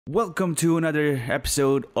Welcome to another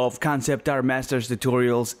episode of Concept Art Masters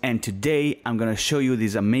Tutorials, and today I'm gonna show you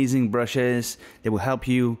these amazing brushes that will help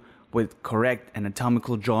you with correct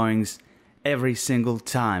anatomical drawings every single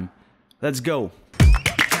time. Let's go!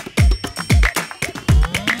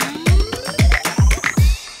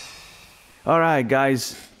 Alright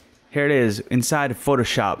guys, here it is inside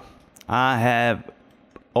Photoshop. I have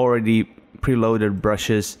already preloaded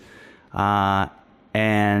brushes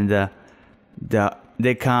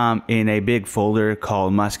they come in a big folder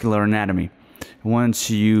called Muscular Anatomy. Once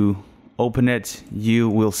you open it, you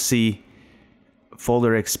will see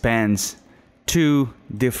folder expands two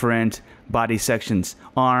different body sections: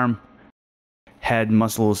 arm, head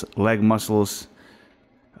muscles, leg muscles,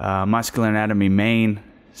 muscular anatomy main,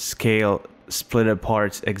 scale, split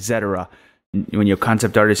parts, etc. When you're a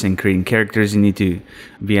concept artist and creating characters, you need to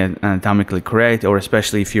be anatomically correct, or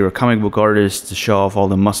especially if you're a comic book artist, to show off all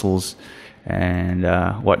the muscles and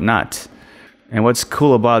whatnot. And what's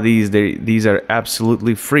cool about these are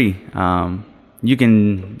absolutely free. You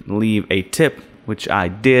can leave a tip, which I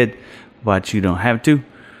did, but you don't have to.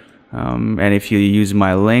 And if you use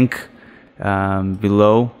my link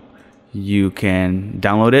below, you can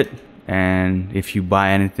download it. And if you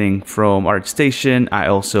buy anything from ArtStation, I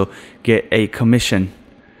also get a commission.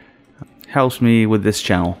 Helps me with this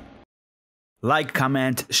channel. Like,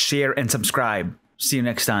 comment, share, and subscribe. See you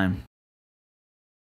next time.